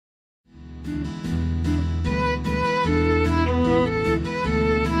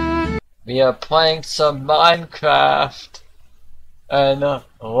We are playing some Minecraft. And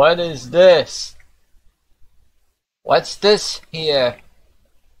what is this? What's this here?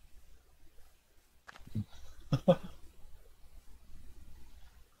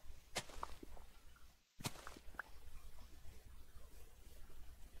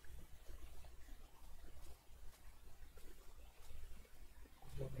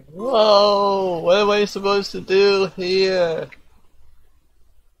 Whoa, what am I supposed to do here?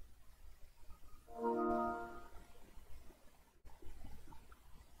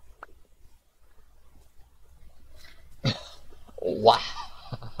 Wow.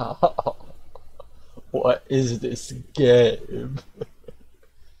 What is this game?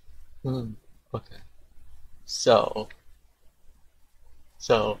 Okay. So,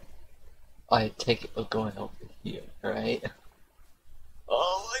 so I take it we're going over here, right?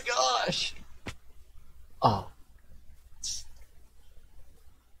 Oh my gosh! Oh,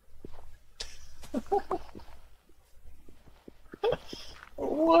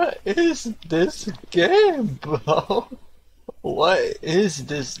 what is this game, bro? What is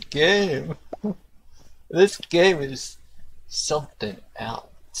this game? This game is something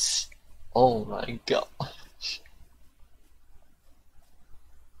else. Oh my gosh.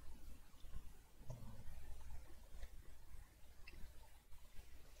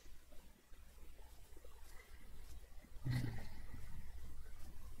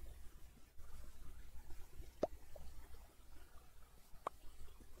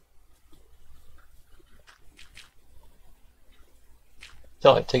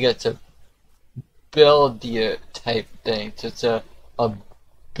 So I think it's a build your type thing. So it's a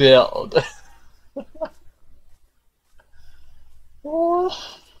build.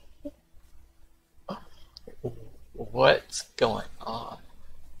 What's going on?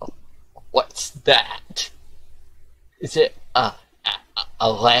 What's that? Is it a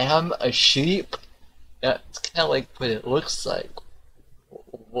lamb? A sheep? That's kind of like what it looks like.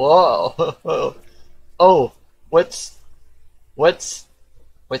 Whoa! Oh, what's what's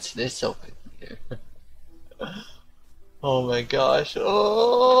this over here? Oh my gosh!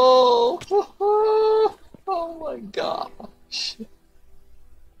 Oh! Oh my gosh!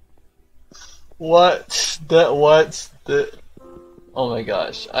 What's that? What's the? Oh my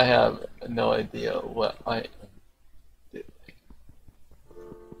gosh! I have no idea what I am doing.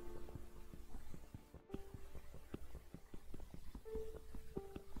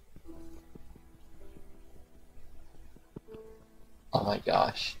 Oh my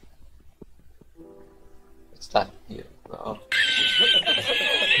gosh! What's not here, bro?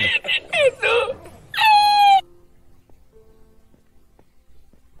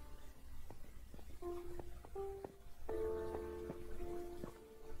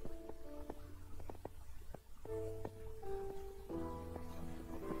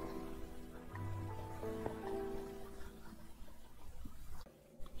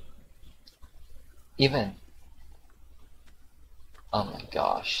 Even. Oh my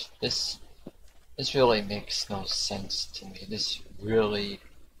gosh! This really makes no sense to me. This really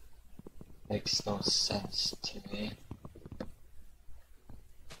makes no sense to me.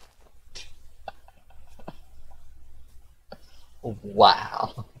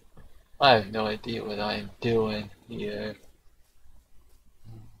 Wow. I have no idea what I'm doing here.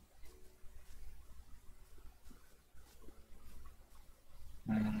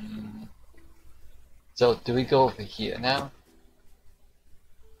 Hmm. So, do we go over here now?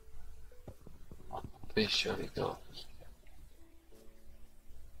 I'm pretty sure we go over here,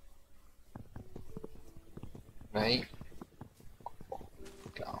 right?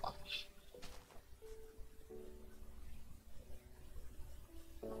 Gosh.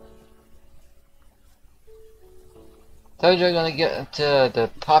 Told you I'm gonna get into the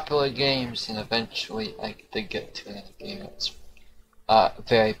popular games and eventually I did get to another game that's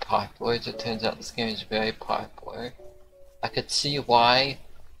very popular. As it turns out, this game is very popular. I could see why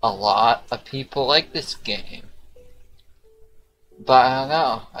a lot of people like this game. But I don't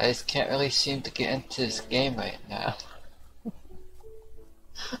know, I just can't really seem to get into this game right now.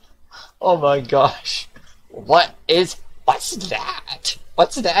 Oh my gosh. What's that?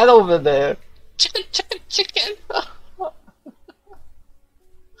 What's that over there? Chicken, chicken, chicken!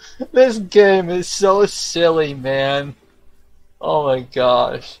 This game is so silly, man. Oh my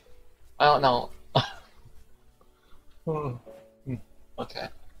gosh. I don't know. Okay.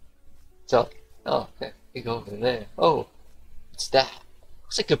 So, oh, okay. We go over there. Oh, what's that?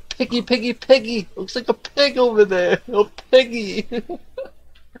 Looks like a piggy, piggy, piggy. Looks like a pig over there. A piggy.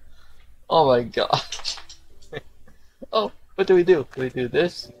 Oh my gosh. Oh, what do we do? Do we do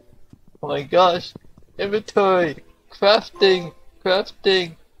this? Oh my gosh. Inventory. Crafting.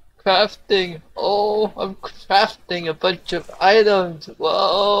 Crafting. crafting. Oh, I'm crafting a bunch of items.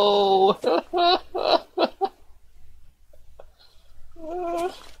 Whoa.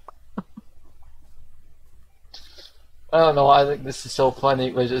 I don't know why I think this is so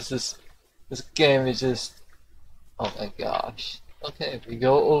funny, but just this game is just, oh my gosh. Okay, we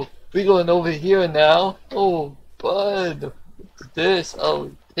going over here now. Oh, bud, look at this.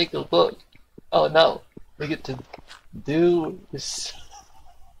 Oh, take a look. Oh no, we get to do this.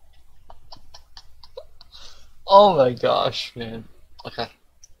 Oh my gosh, man. Okay.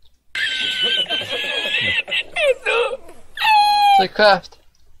 Play craft.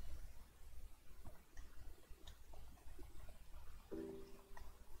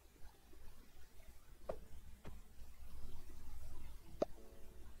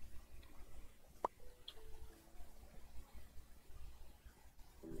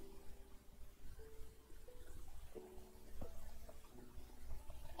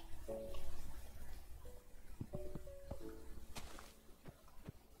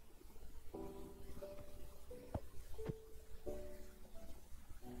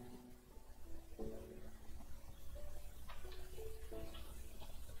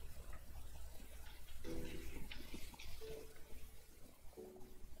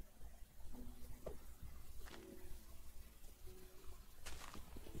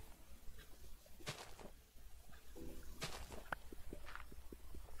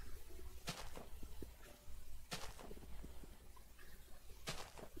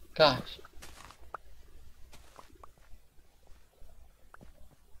 Gosh.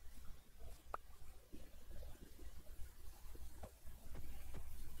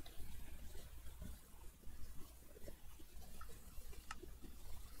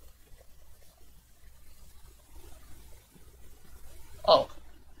 Oh,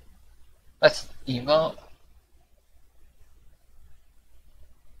 that's emote.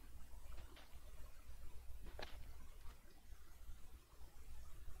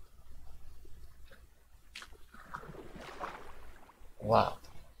 Wow.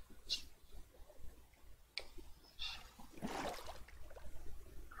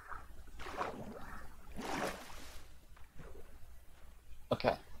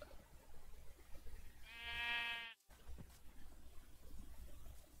 Okay.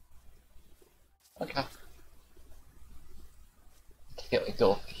 Okay. Here we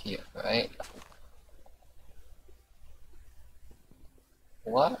go here, right?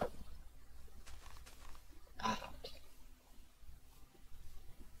 What? Ah,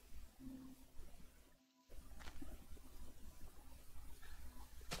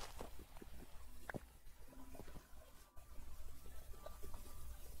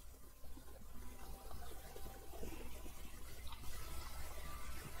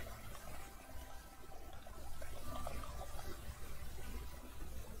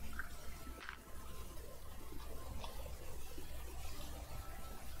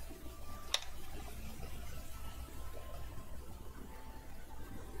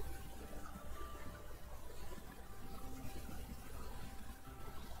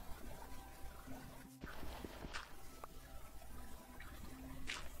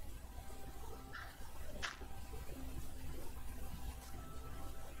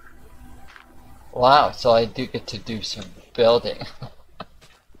 wow, so I do get to do some building.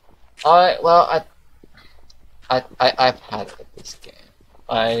 Alright, well, I've had it with this game.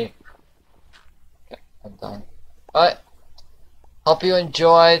 Okay, I'm done. Alright, hope you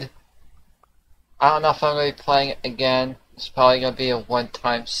enjoyed. I don't know if I'm going to be playing it again. It's probably going to be a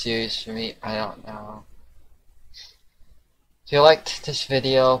one-time series for me. I don't know. If you liked this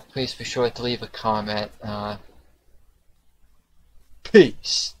video, please be sure to leave a comment.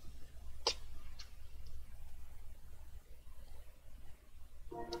 Peace.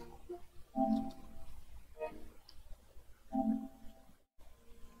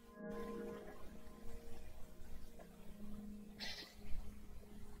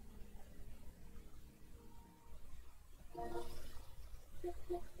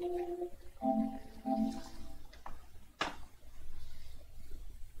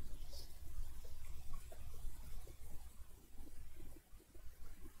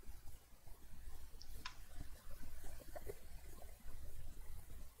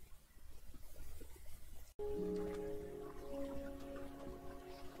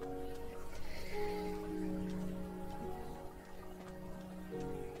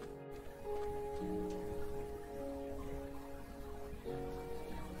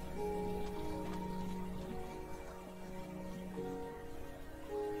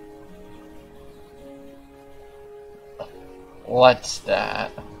 What's that?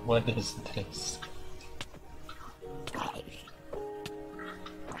 What is this?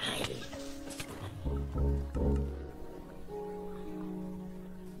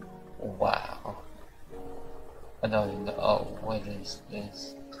 I don't even know. Oh, what is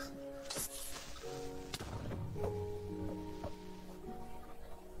this?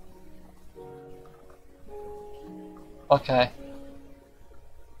 Okay.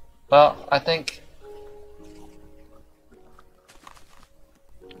 Well, I think.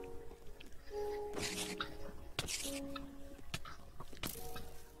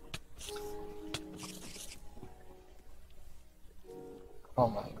 Oh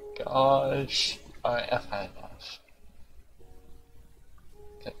my gosh. Alright, I've had enough.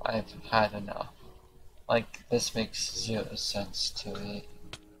 I've had enough. Like, this makes zero sense to me.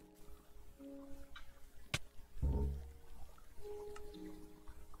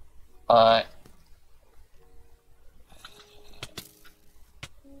 Alright.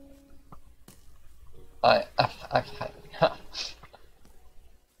 I've had enough.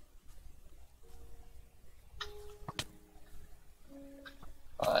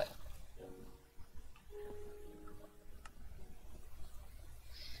 Alright.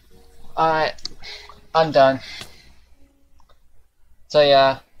 Alright. I'm done. So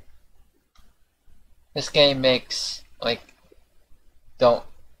yeah. This game makes, like,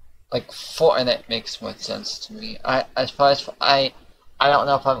 Fortnite makes more sense to me. As far as, I don't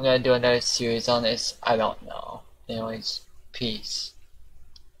know if I'm gonna do another series on this. I don't know. Anyways, peace.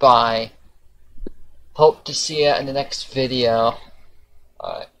 Bye. Hope to see you in the next video.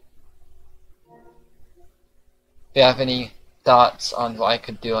 Alright. If you have any thoughts on what I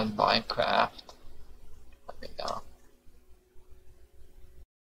could do on Minecraft, let me know.